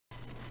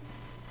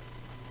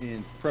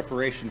In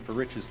preparation for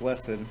Rich's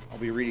lesson, I'll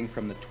be reading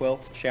from the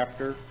 12th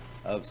chapter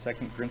of 2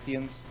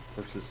 Corinthians,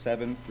 verses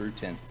 7 through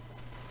 10.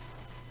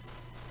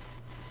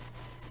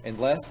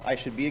 Unless I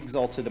should be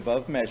exalted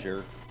above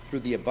measure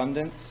through the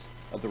abundance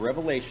of the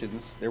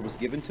revelations, there was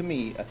given to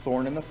me a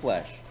thorn in the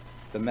flesh,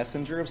 the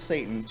messenger of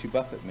Satan to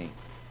buffet me,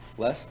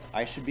 lest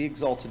I should be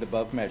exalted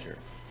above measure.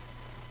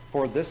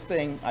 For this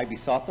thing I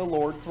besought the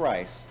Lord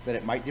thrice, that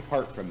it might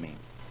depart from me.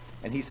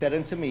 And he said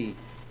unto me,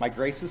 My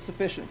grace is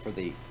sufficient for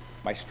thee.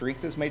 My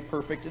strength is made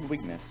perfect in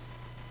weakness.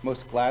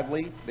 Most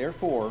gladly,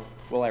 therefore,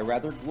 will I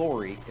rather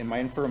glory in my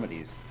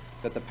infirmities,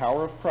 that the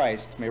power of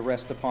Christ may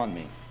rest upon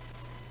me.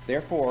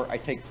 Therefore I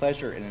take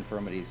pleasure in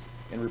infirmities,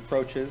 in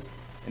reproaches,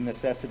 in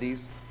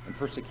necessities, in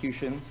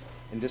persecutions,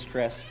 in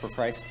distress for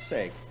Christ's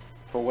sake.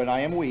 For when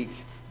I am weak,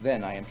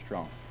 then I am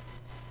strong.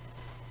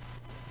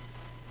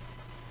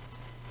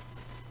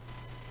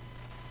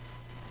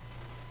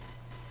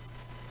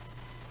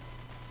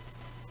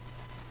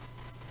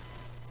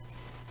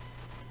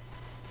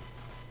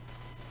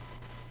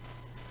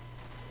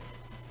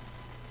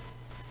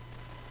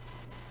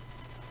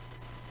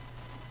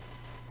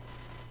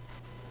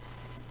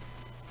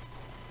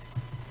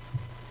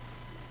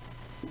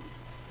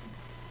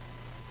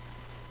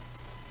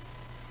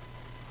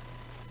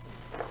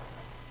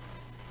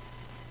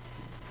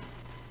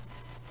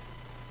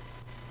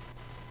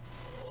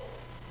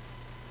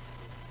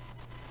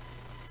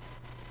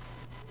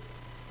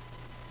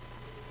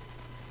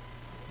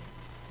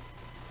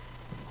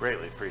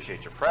 Greatly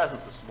appreciate your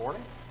presence this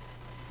morning.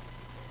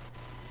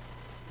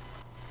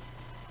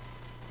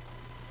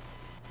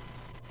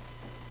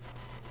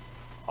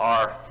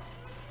 I'll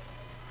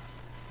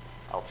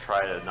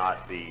try to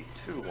not be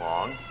too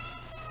long,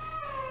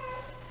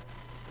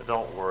 but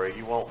don't worry,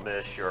 you won't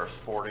miss your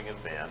sporting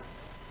event.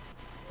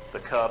 The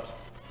Cubs'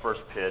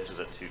 first pitch is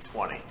at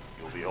 2:20.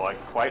 You'll be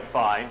quite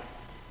fine.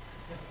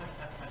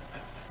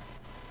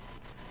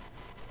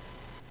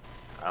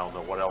 I don't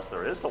know what else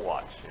there is to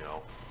watch, you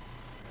know.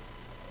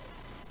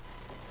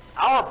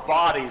 Our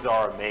bodies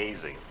are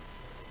amazing.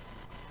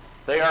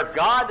 They are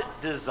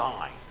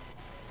God-designed,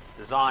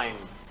 designed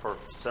for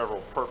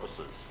several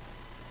purposes.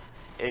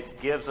 It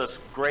gives us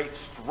great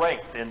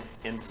strength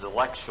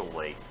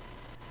intellectually,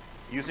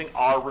 using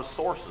our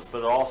resources, but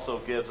it also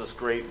gives us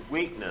great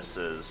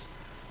weaknesses.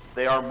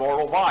 They are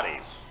mortal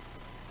bodies.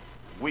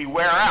 We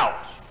wear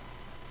out.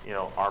 You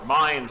know, our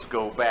minds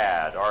go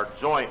bad, our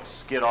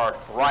joints get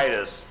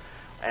arthritis,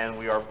 and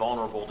we are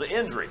vulnerable to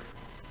injury.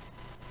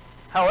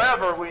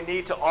 However, we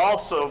need to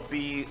also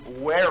be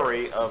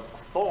wary of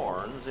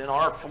thorns in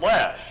our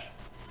flesh,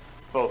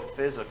 both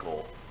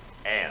physical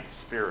and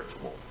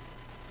spiritual.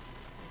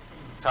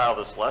 The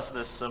title of this lesson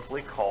is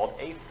simply called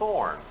A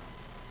Thorn.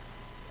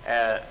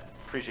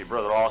 Appreciate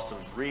Brother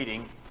Austin's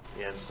reading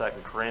in 2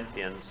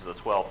 Corinthians, the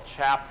 12th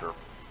chapter.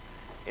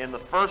 In the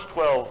first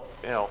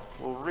 12,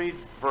 we'll read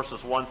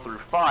verses 1 through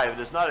 5. It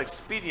is not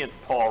expedient,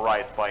 Paul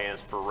writes, by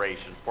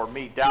inspiration, for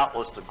me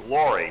doubtless to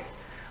glory.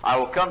 I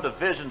will come to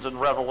visions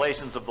and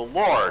revelations of the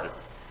Lord.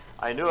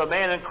 I knew a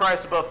man in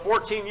Christ above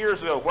 14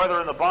 years ago, whether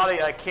in the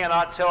body I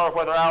cannot tell, or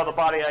whether out of the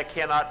body I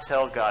cannot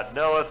tell, God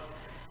knoweth.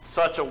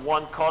 Such a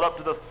one caught up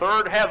to the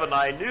third heaven.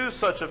 I knew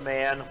such a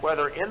man,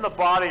 whether in the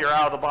body or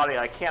out of the body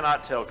I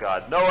cannot tell,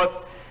 God knoweth.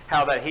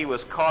 How that he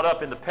was caught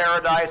up into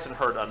paradise and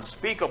heard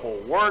unspeakable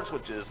words,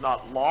 which it is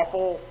not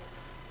lawful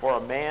for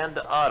a man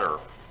to utter.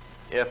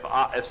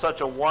 If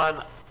such a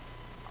one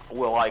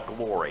will I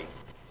glory.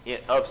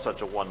 Of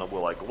such a one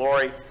will I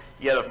glory.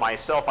 Yet of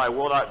myself I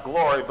will not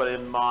glory, but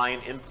in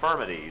mine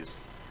infirmities.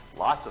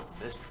 Lots of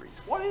mysteries.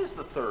 What is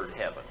the third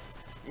heaven?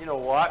 You know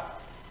what?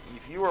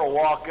 If you were to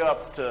walk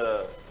up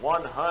to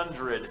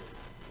 100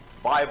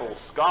 Bible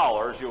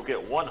scholars, you'll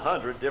get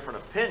 100 different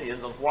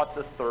opinions on what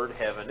the third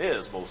heaven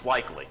is, most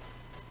likely.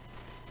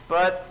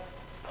 But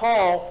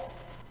Paul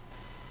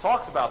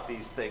talks about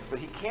these things, but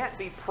he can't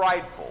be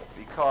prideful,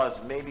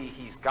 because maybe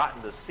he's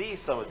gotten to see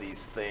some of these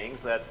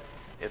things that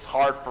it's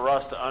hard for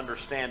us to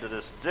understand to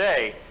this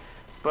day.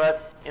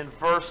 But in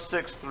verse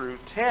 6 through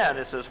 10,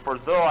 it says, For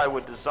though I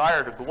would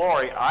desire to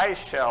glory, I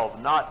shall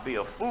not be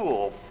a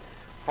fool,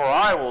 for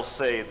I will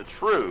say the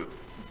truth.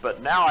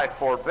 But now I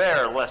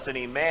forbear, lest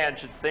any man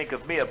should think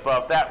of me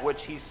above that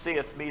which he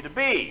seeth me to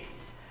be,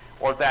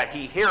 or that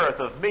he heareth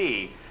of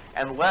me,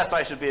 and lest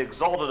I should be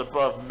exalted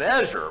above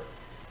measure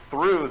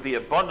through the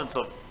abundance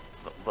of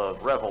the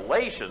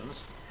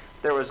revelations.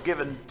 There was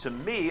given to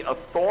me a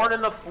thorn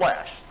in the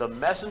flesh, the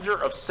messenger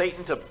of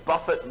Satan to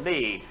buffet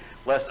me,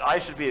 lest I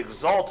should be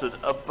exalted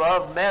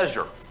above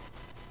measure.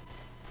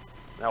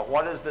 Now,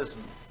 what is this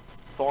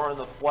thorn in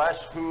the flesh?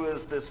 Who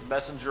is this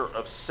messenger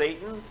of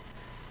Satan?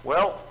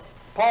 Well,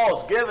 Paul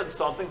is given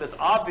something that's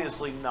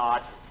obviously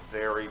not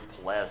very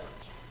pleasant.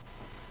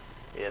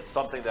 It's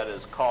something that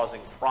is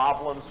causing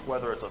problems,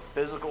 whether it's a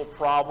physical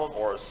problem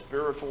or a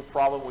spiritual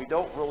problem, we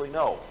don't really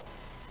know.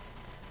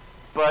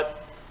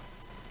 But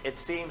it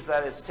seems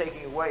that it's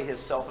taking away his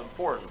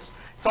self-importance.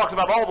 He talks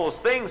about all those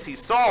things he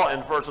saw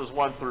in verses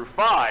 1 through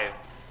 5,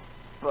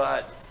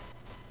 but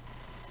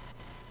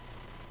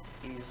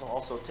he's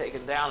also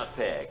taken down a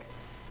peg.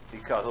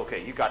 Because,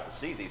 okay, you got to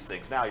see these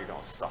things, now you're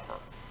going to suffer.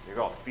 You're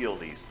going to feel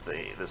these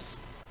things, this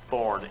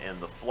thorn in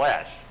the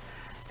flesh.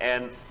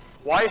 And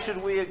why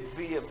should we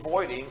be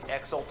avoiding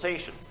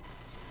exaltation?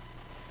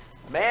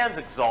 Man's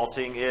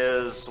exalting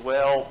is,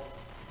 well,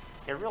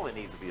 it really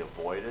needs to be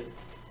avoided.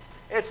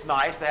 It's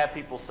nice to have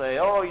people say,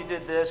 oh, you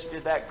did this, you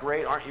did that,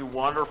 great, aren't you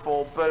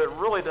wonderful? But it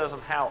really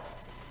doesn't help.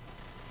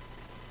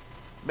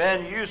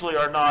 Men usually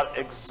are not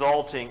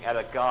exalting at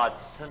a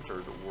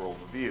God-centered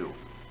worldview.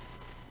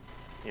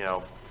 You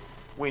know,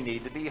 we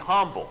need to be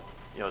humble.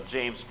 You know,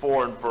 James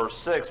 4 and verse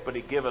 6, but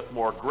he giveth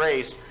more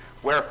grace,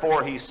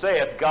 wherefore he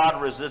saith,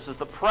 God resisteth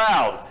the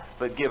proud,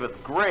 but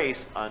giveth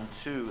grace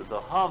unto the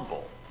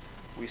humble.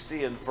 We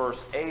see in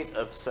verse 8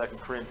 of 2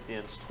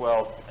 Corinthians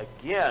 12,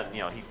 again, you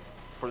know,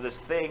 for this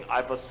thing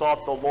I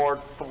besought the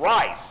Lord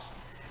thrice,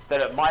 that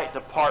it might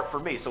depart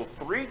from me. So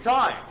 3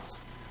 times,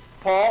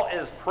 Paul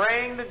is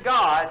praying to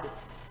God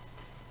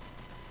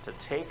to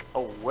take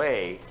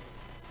away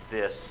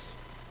this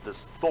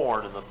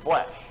thorn in the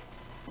flesh,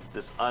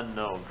 this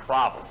unknown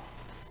problem.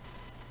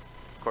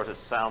 Of course, it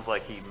sounds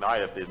like he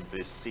might have been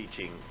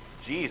beseeching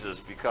Jesus,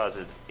 because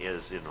it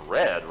is in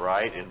red,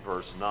 right, in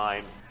verse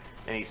 9.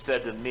 And he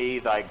said to me,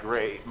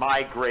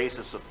 my grace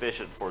is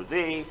sufficient for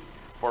thee,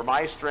 for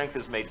my strength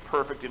is made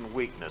perfect in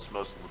weakness.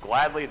 Most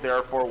gladly,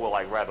 therefore, will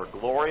I rather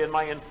glory in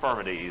my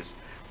infirmities,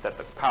 that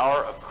the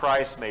power of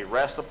Christ may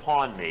rest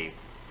upon me.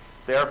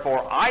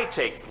 Therefore, I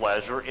take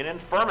pleasure in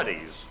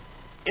infirmities,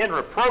 in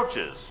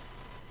reproaches,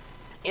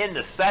 in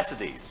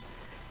necessities,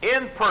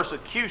 in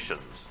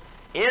persecutions,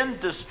 in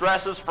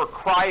distresses for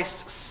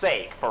Christ's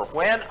sake. For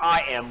when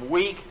I am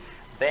weak,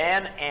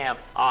 then am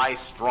I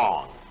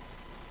strong.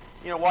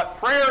 You know what?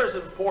 Prayer is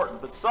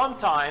important, but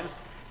sometimes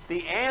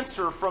the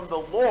answer from the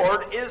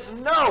Lord is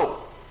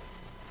no.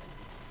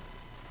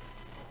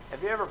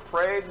 Have you ever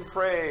prayed and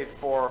prayed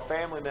for a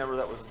family member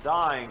that was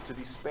dying to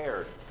be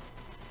spared,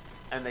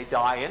 and they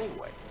die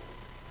anyway?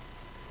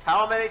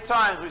 How many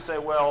times we say,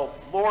 well,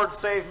 Lord,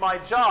 save my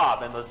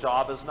job, and the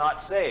job is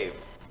not saved?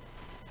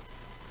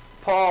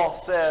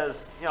 Paul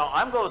says, you know,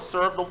 I'm going to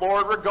serve the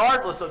Lord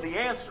regardless of the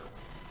answer,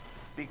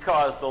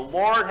 because the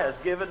Lord has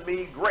given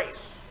me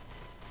grace.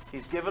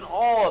 He's given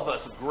all of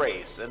us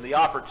grace and the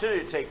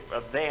opportunity to take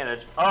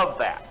advantage of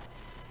that.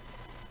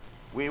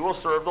 We will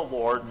serve the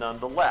Lord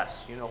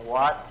nonetheless. You know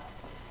what?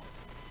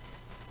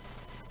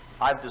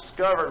 I've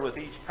discovered with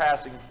each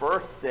passing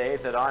birthday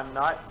that I'm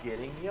not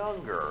getting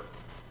younger.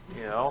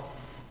 You know,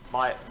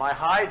 my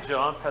high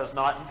jump has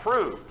not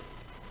improved,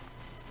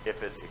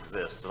 if it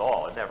exists at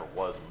all. It never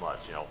was much.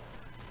 You know,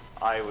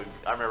 I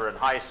remember in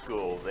high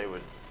school they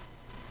would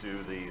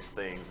do these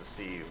things to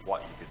see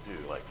what you could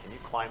do. Like, can you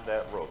climb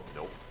that rope?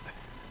 Nope.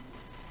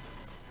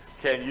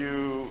 Can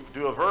you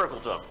do a vertical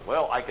jump?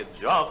 Well, I could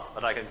jump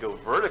and I can go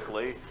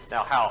vertically.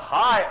 Now, how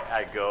high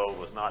I go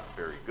was not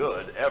very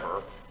good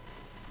ever.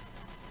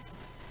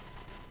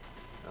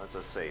 Let's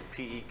just say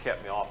PE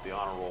kept me off the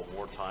honor roll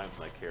more times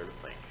than I care to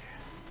think.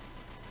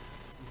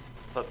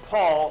 But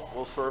Paul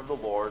will serve the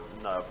Lord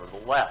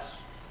nevertheless.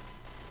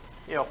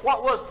 You know,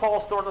 what was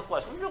Paul's thorn in the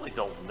flesh? We really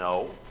don't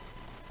know.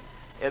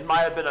 It might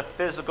have been a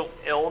physical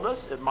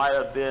illness. It might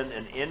have been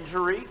an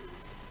injury.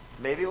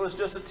 Maybe it was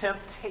just a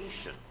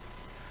temptation.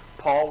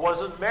 Paul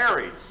wasn't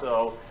married,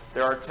 so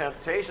there are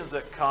temptations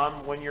that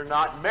come when you're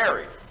not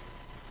married.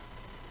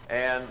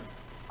 And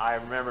I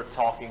remember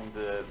talking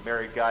to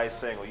married guys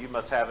saying, well, you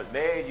must have it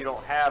made. You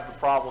don't have the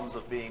problems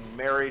of being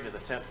married and the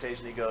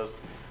temptation. He goes,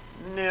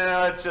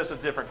 no, it's just a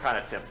different kind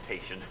of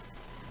temptation.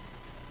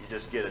 You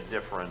just get a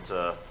different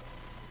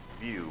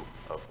view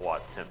of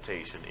what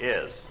temptation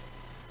is.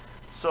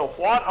 So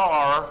what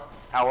are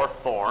our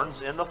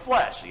thorns in the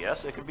flesh?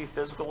 Yes, it can be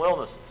physical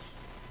illnesses.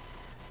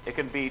 It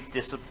can be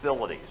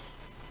disabilities.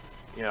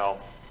 You know,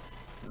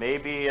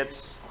 maybe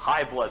it's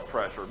high blood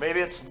pressure. Maybe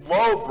it's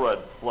low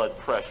blood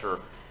pressure.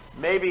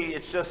 Maybe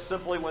it's just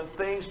simply when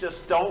things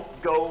just don't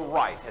go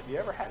right. Have you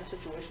ever had a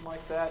situation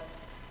like that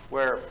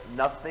where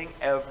nothing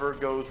ever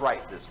goes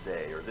right this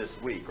day or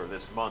this week or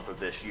this month or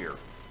this year?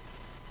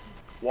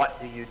 What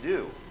do you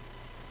do?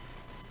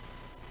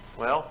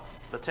 Well,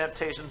 the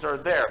temptations are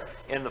there.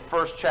 In the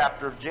first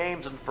chapter of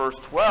James in verse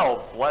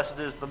 12, blessed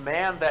is the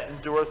man that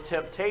endureth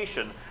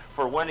temptation,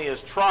 for when he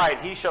is tried,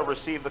 he shall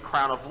receive the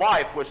crown of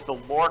life, which the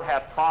Lord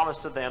hath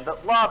promised to them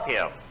that love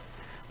him.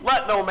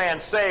 Let no man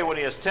say when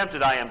he is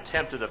tempted, I am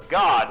tempted of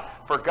God,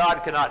 for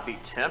God cannot be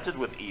tempted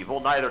with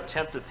evil, neither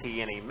tempteth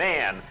he any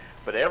man.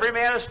 But every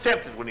man is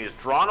tempted when he is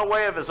drawn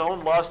away of his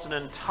own lust and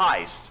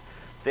enticed.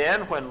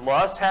 Then when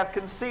lust hath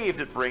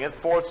conceived, it bringeth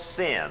forth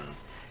sin.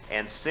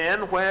 And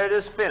sin, when it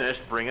is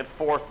finished, bringeth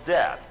forth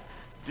death.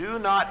 Do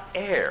not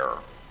err,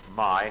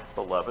 my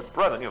beloved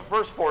brethren. You know,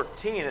 verse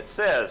 14, it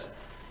says,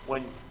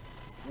 when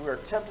we are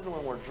tempted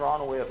when we're drawn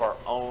away of our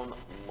own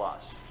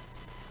lust.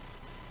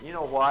 You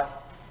know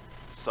what?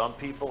 Some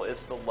people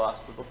it's the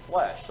lust of the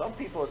flesh. Some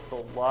people it's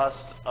the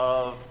lust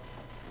of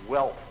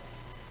wealth.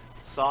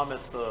 Some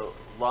it's the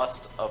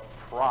lust of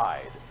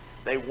pride.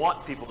 They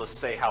want people to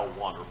say how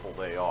wonderful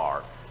they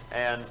are.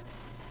 And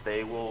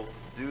they will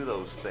do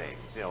those things.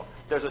 You know,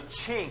 there's a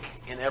chink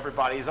in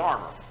everybody's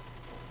armor.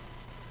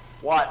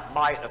 What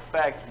might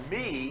affect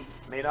me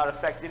may not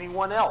affect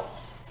anyone else.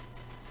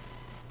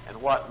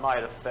 And what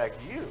might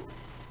affect you,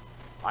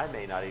 I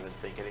may not even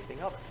think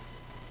anything of it.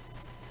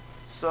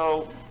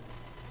 So,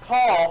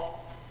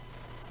 Paul,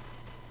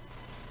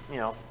 you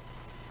know,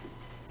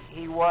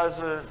 he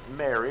wasn't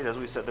married. As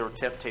we said, there were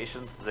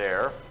temptations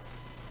there.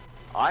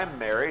 I'm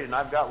married, and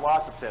I've got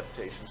lots of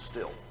temptations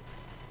still.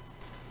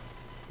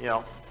 You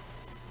know,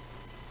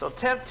 so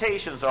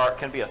temptations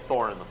can be a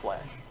thorn in the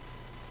flesh.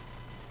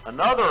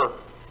 Another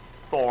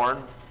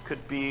thorn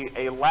could be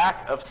a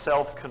lack of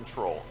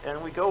self-control.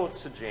 And we go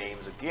to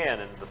James again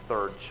in the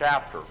 3rd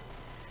chapter.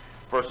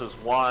 Verse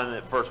 1,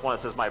 it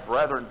says, "My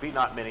brethren, be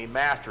not many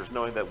masters,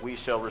 knowing that we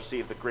shall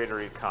receive the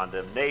greater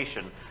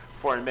condemnation.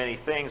 For in many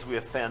things we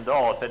offend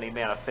all. If any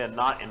man offend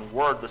not in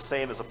word, the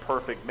same as a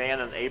perfect man,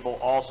 and able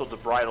also to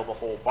bridle the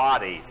whole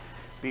body.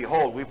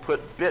 Behold, we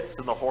put bits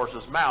in the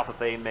horse's mouth, that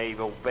they may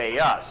obey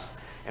us,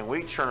 and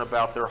we turn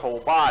about their whole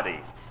body.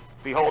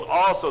 Behold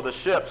also the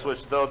ships,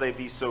 which though they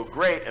be so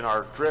great, and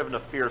are driven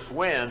of fierce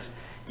winds,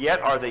 yet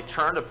are they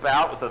turned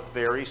about with a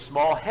very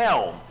small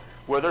helm,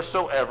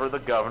 whithersoever the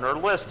governor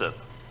listeth.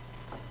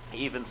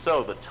 Even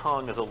so the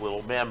tongue is a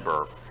little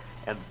member,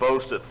 and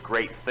boasteth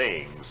great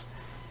things.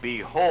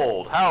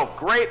 Behold, how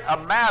great a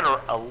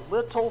matter a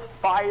little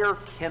fire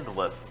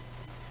kindleth.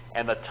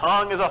 And the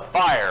tongue is a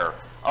fire,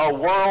 a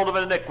world of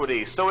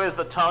iniquity. So is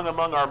the tongue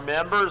among our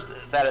members,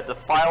 that it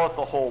defileth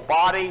the whole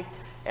body,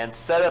 and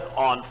setteth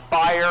on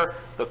fire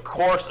the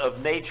course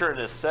of nature, and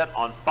is set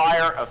on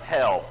fire of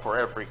hell. For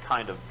every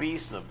kind of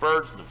beast, and of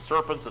birds, and of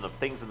serpents, and of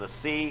things in the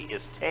sea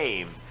is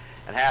tamed,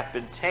 and hath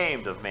been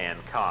tamed of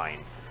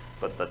mankind.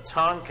 But the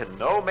tongue can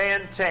no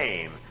man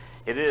tame.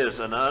 It is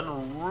an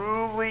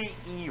unruly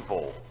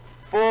evil,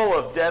 full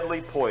of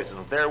deadly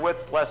poison.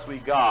 Therewith bless we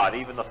God,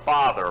 even the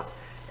Father,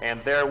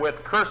 and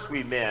therewith curse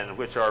we men,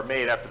 which are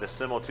made after the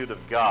similitude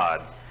of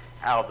God.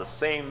 Out of the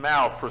same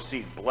mouth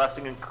proceed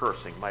blessing and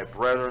cursing. My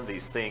brethren,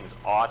 these things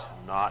ought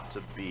not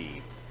to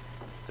be."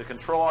 To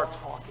control our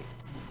talking,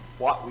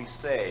 what we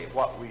say,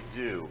 what we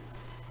do.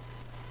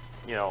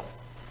 You know,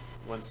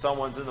 when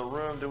someone's in the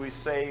room, do we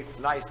say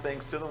nice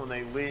things to them? When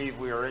they leave,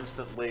 we are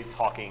instantly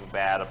talking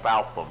bad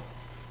about them.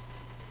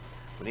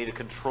 We need to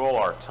control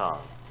our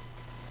tongue,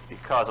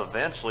 because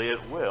eventually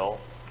it will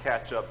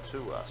catch up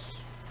to us.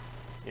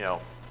 You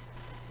know,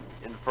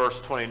 in verse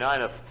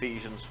 29 of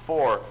Ephesians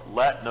 4,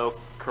 "Let no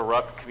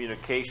corrupt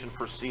communication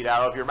proceed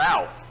out of your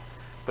mouth,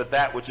 but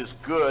that which is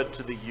good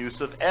to the use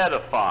of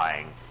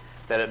edifying,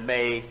 that it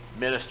may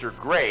minister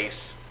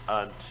grace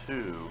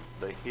unto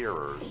the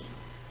hearers."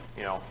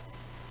 You know,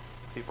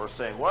 people are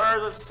saying, where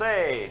does it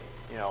say,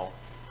 you know,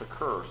 to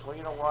curse? Well,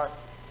 you know what?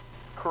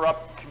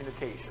 Corrupt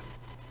communication.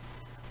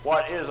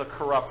 What is a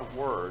corrupt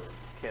word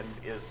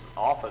is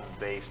often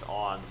based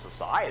on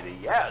society,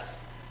 yes.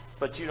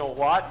 But you know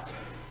what?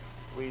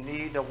 We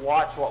need to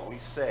watch what we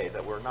say,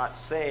 that we're not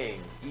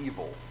saying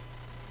evil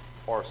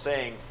or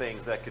saying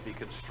things that could be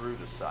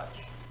construed as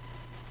such.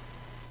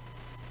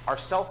 Our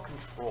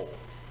self-control,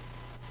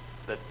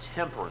 the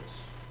temperance,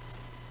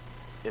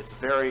 it's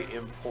very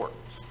important.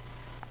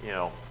 You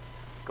know,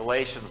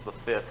 Galatians, the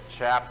 5th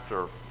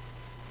chapter,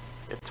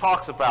 it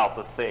talks about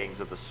the things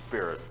of the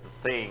Spirit,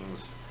 the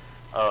things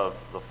of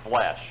the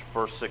flesh.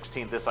 Verse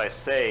 16, "This I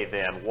say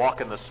then, walk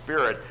in the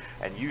Spirit,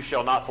 and you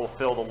shall not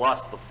fulfill the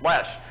lust of the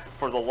flesh.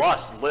 For the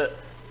lust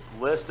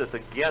lusteth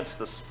against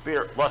the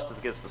Spirit,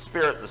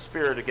 and the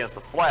Spirit against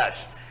the flesh.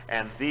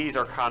 And these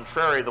are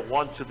contrary the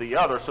one to the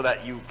other, so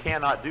that you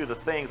cannot do the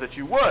things that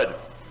you would.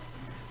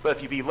 But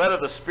if you be led of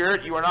the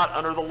Spirit, you are not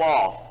under the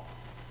law.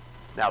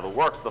 Now the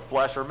works of the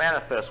flesh are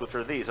manifest, which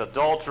are these: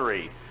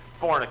 adultery,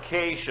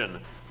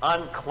 fornication,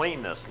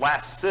 uncleanness,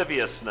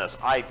 lasciviousness,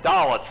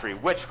 idolatry,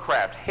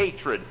 witchcraft,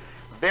 hatred,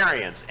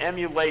 variance,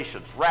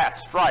 emulations, wrath,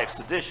 strife,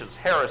 seditions,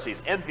 heresies,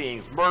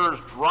 envyings, murders,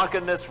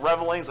 drunkenness,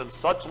 revelings, and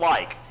such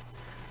like,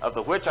 of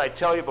the which I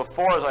tell you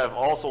before, as I have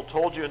also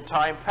told you in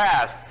time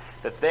past,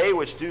 that they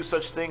which do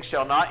such things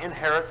shall not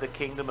inherit the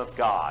kingdom of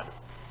God."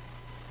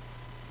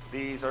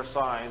 These are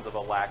signs of a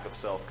lack of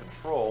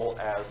self-control,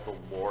 as the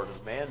Lord has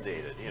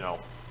mandated. You know,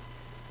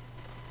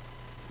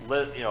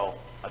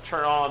 I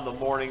turn on the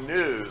morning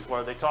news.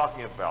 What are they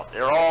talking about?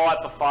 They're all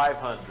at the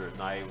 500,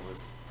 and I was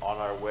on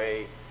our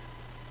way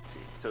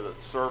to the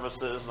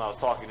services, and I was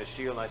talking to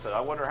Sheila, and I said,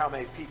 I wonder how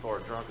many people are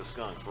drunk as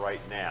skunks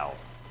right now,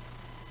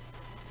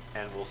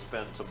 and will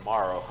spend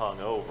tomorrow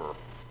hungover.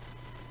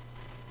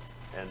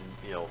 And,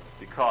 you know,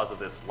 because of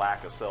this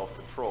lack of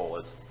self-control,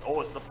 it's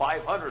the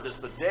 500, it's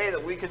the day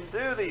that we can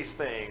do these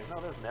things. No,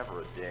 there's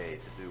never a day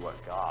to do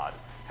what God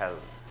has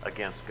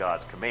against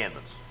God's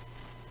commandments.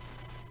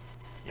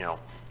 You know,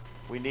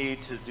 we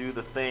need to do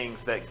the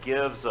things that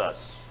gives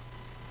us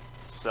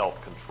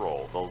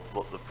self-control.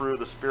 The fruit of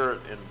the Spirit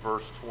in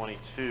verse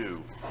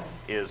 22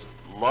 is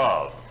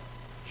love,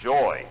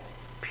 joy,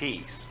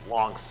 peace,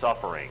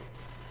 long-suffering,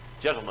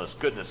 gentleness,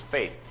 goodness,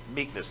 faith,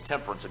 meekness,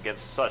 temperance.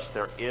 Against such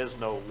there is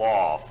no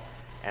law.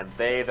 And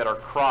they that are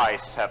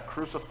Christ's have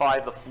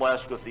crucified the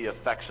flesh with the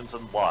affections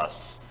and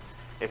lusts.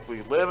 If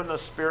we live in the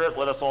Spirit,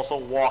 let us also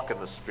walk in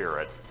the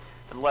Spirit.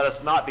 And let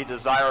us not be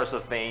desirous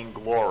of vain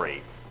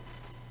glory,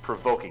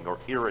 provoking or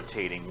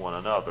irritating one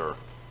another,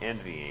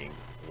 envying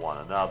one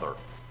another.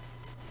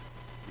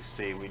 You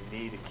see, we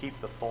need to keep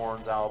the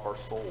thorns out of our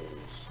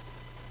souls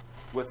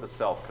with the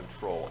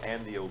self-control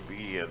and the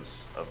obedience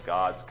of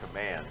God's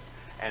commands.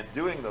 And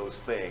doing those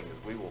things,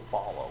 we will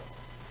follow.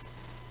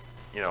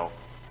 You know,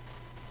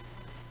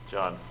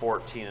 John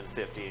 14 and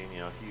 15, you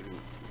know,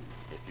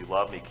 if you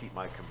love me, keep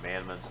my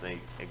commandments. And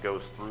it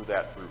goes through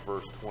that through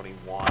verse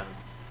 21.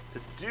 To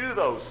do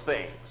those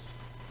things,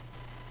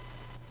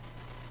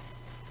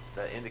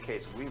 that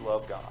indicates we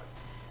love God.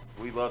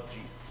 We love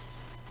Jesus.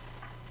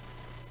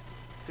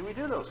 Do we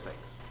do those things?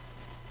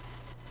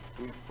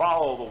 Do we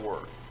follow the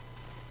Word?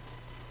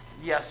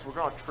 Yes, we're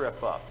going to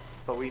trip up,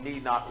 but we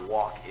need not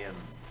walk in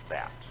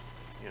that.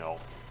 You know,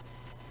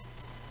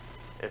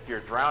 if you're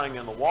drowning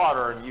in the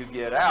water and you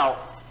get out,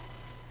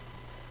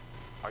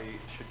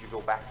 should you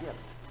go back in?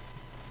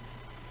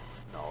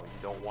 No, you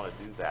don't want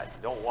to do that.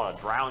 You don't want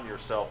to drown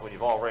yourself when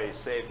you've already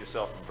saved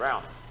yourself from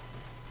drowning.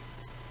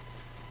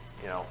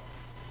 You know,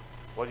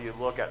 what do you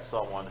look at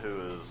someone who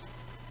is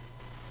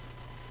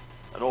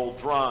an old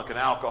drunk, an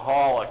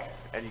alcoholic,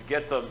 and you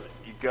get them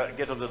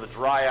to the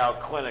dry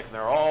out clinic, and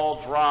they're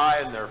all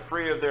dry and they're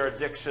free of their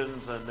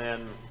addictions, and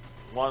then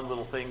one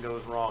little thing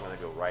goes wrong and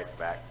they go right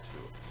back to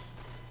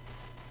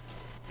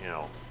it. You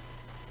know,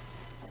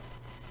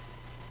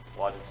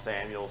 what did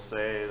Samuel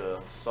say to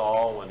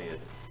Saul when he had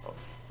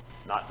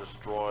not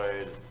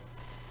destroyed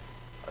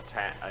a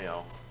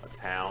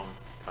town,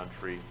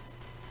 country?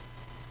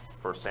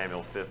 1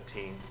 Samuel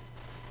 15.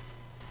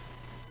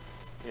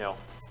 You know,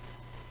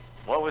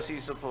 what was he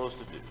supposed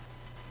to do?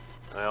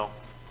 Well,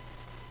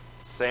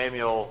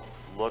 Samuel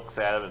looks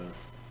at him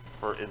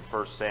in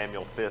 1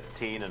 Samuel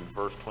 15 and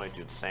verse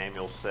 22.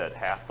 Samuel said,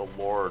 "Hath the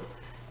Lord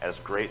as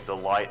great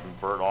delight in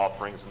burnt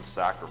offerings and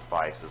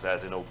sacrifices,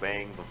 as in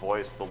obeying the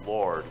voice of the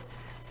Lord?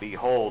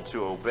 Behold,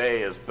 to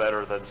obey is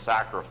better than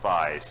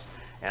sacrifice,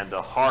 and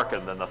to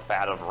hearken than the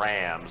fat of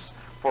rams.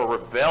 For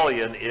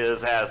rebellion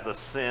is as the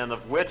sin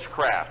of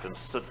witchcraft, and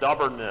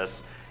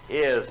stubbornness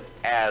is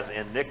as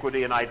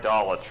iniquity and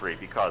idolatry.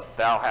 Because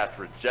thou hast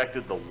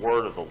rejected the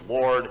word of the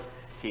Lord,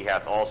 he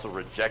hath also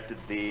rejected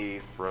thee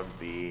from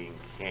being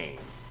king."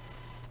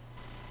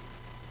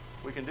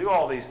 We can do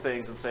all these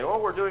things and say, oh,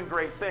 we're doing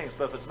great things,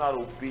 but if it's not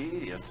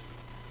obedient,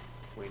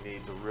 we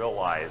need to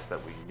realize that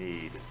we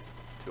need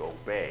to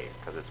obey,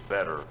 because it's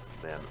better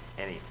than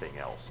anything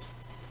else.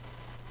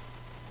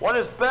 What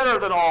is better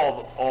than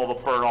all the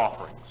burnt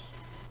offerings?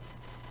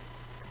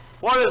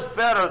 What is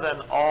better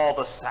than all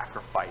the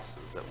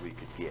sacrifices that we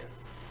could give?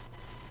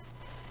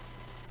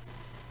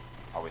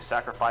 Are we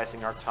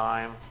sacrificing our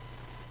time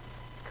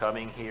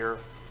coming here?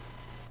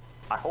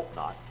 I hope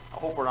not. I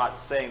hope we're not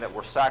saying that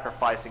we're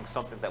sacrificing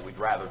something that we'd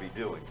rather be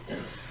doing.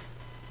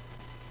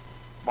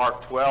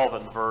 Mark 12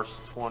 and verse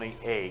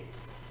 28.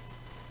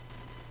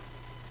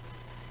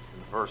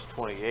 In verse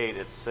 28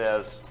 it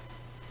says,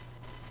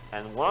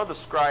 "And one of the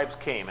scribes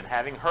came, and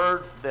having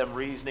heard them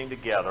reasoning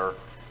together,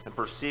 and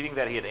perceiving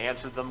that he had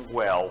answered them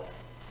well,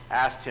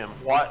 asked him,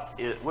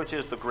 which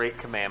is the great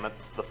commandment,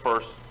 the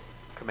first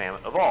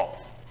commandment of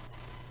all?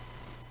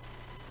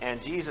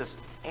 And Jesus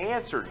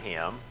answered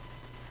him,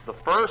 The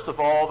first of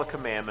all the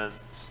commandments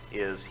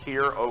is,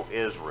 Hear, O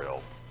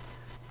Israel,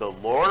 the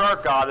Lord our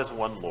God is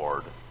one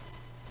Lord.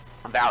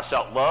 And thou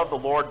shalt love the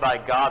Lord thy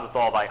God with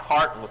all thy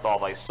heart, and with all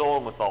thy soul,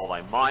 and with all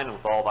thy mind, and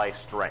with all thy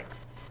strength.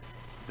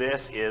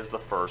 This is the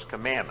first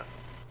commandment.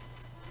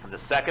 And the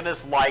second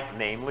is like,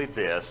 namely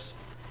this,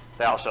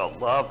 Thou shalt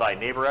love thy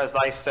neighbor as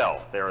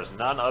thyself. There is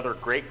none other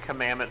great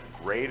commandment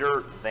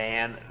greater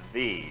than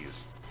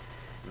these.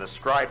 And the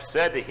scribe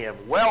said to him,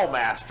 Well,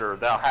 master,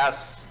 thou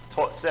hast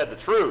said the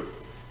truth.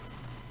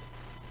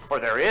 For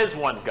there is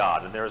one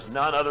God, and there is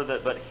none other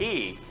but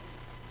he,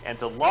 and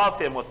to love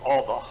him with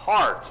all the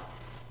heart,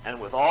 and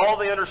with all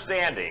the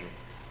understanding,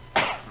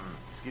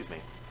 excuse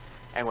me,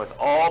 and with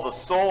all the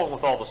soul, and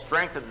with all the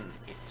strength, and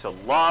to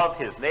love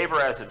his neighbor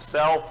as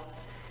himself,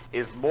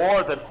 is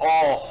more than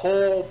all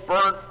whole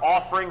burnt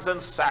offerings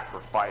and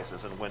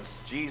sacrifices. And when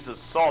Jesus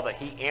saw that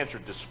he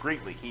answered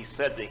discreetly, he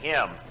said to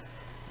him,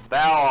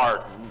 Thou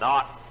art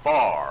not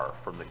far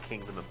from the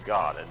kingdom of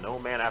God. And no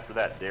man after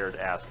that dared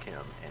ask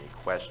him any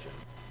question.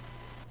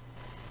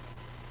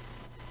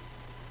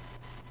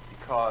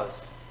 Because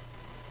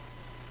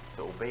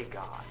to obey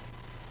God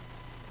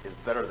is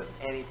better than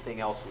anything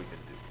else we can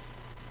do.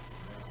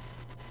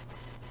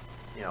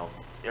 You know,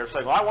 they're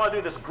saying, well, I want to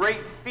do this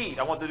great feat.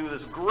 I want to do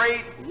this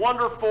great,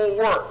 wonderful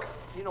work.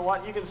 You know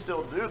what? You can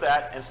still do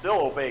that and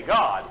still obey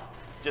God.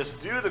 Just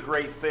do the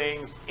great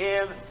things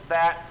in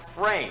that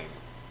frame.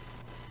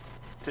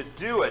 To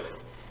do it,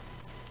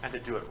 and to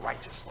do it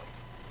righteously.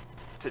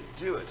 To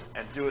do it,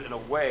 and do it in a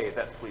way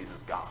that pleases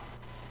God.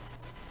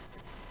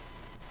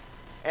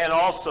 And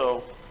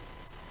also,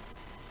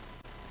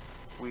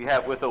 we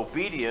have with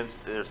obedience,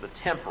 there's the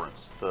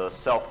temperance, the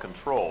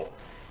self-control.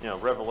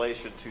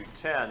 Revelation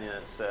 2:10,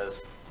 it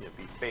says,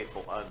 be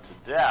faithful unto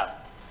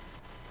death.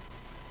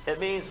 It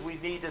means we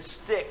need to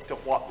stick to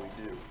what we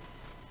do.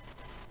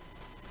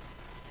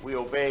 We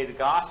obey the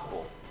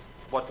gospel.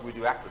 What do we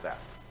do after that?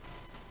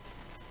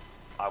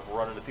 I've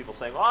run into people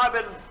saying, well,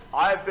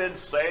 I've been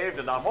saved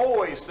and I'm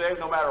always saved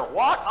no matter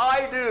what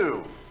I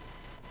do.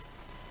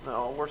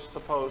 No, we're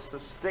supposed to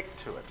stick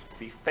to it.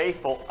 Be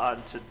faithful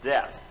unto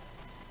death.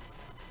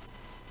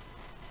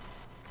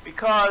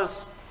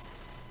 Because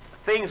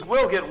things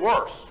will get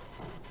worse.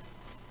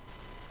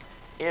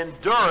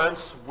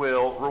 Endurance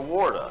will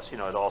reward us. It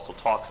also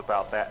talks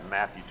about that in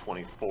Matthew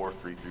 24,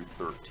 3 through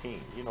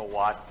 13. You know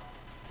what?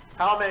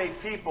 How many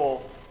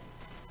people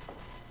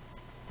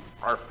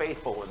are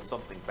faithful when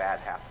something bad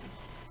happens?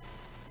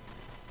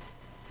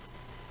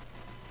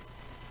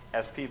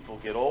 As people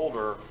get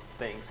older,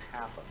 things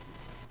happen.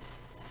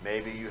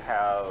 Maybe you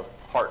have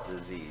heart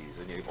disease,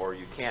 or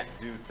you can't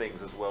do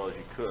things as well as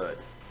you could.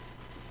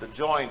 The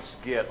joints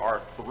get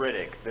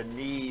arthritic. The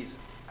knees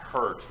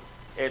hurt.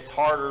 It's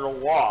harder to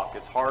walk.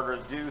 It's harder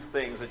to do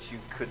things that you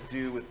could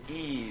do with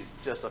ease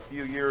just a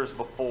few years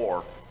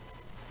before.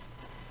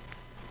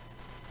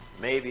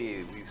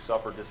 Maybe we've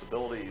suffered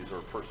disabilities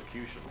or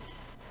persecutions.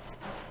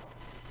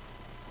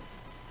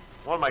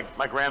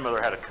 My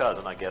grandmother had a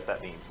cousin. I guess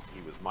that means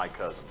he was my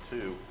cousin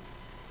too.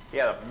 He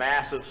had a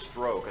massive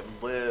stroke and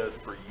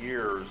lived for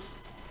years.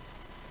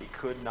 He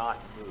could not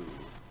move.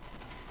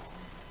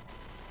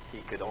 He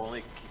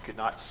could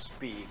not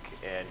speak,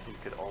 and he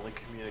could only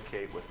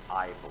communicate with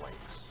eye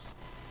blinks.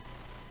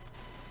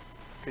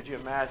 Could you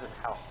imagine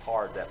how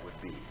hard that would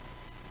be?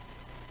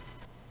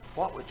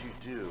 What would you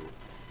do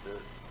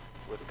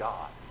with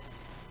God?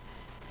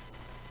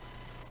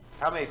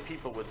 How many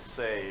people would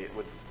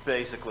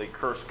basically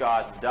curse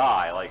God and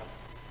die, like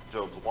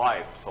Job's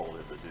wife told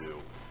him to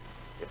do,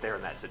 if they're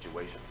in that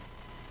situation?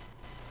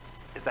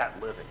 Is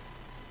that living?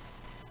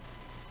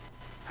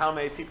 How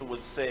many people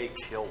would say,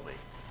 kill me?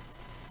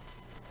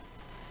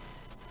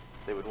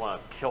 They would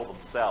want to kill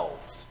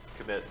themselves,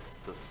 commit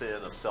the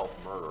sin of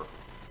self-murder.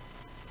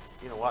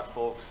 You know what,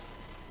 folks?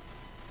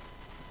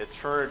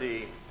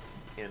 Eternity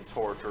in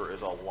torture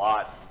is a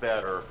lot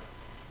better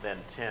than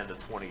 10 to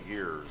 20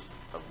 years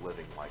of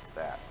living like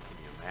that. Can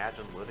you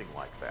imagine living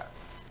like that?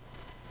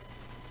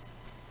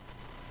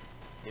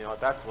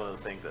 That's one of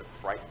the things that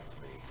frightens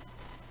me.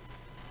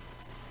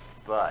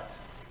 But,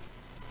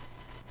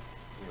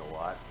 you know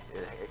what?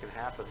 It can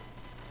happen.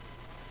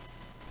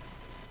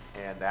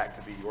 And that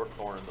could be your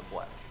thorn in the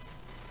flesh.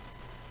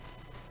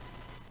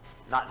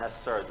 Not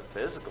necessarily the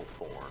physical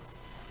thorn,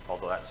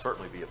 although that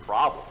certainly be a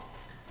problem.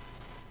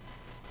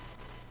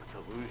 But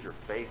to lose your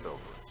faith over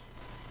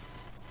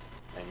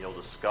it. And you'll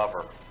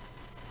discover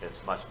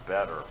it's much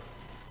better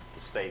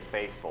to stay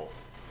faithful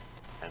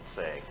and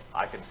say,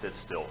 I can sit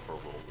still for a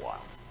little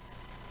while.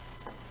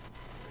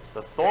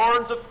 The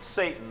thorns of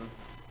Satan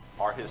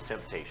are his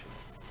temptations.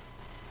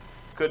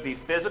 Could be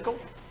physical,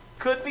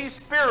 could be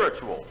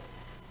spiritual,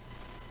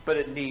 but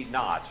it need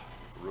not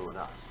ruin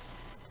us.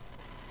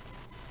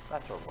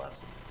 That's our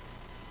lesson.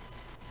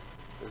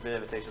 There's been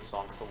an invitation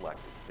song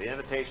selected. The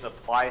invitation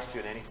applies to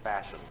you in any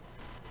fashion.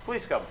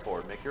 Please come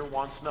forward, make your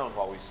wants known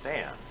while we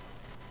stand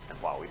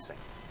and while we sing.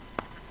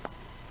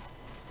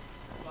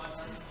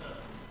 597.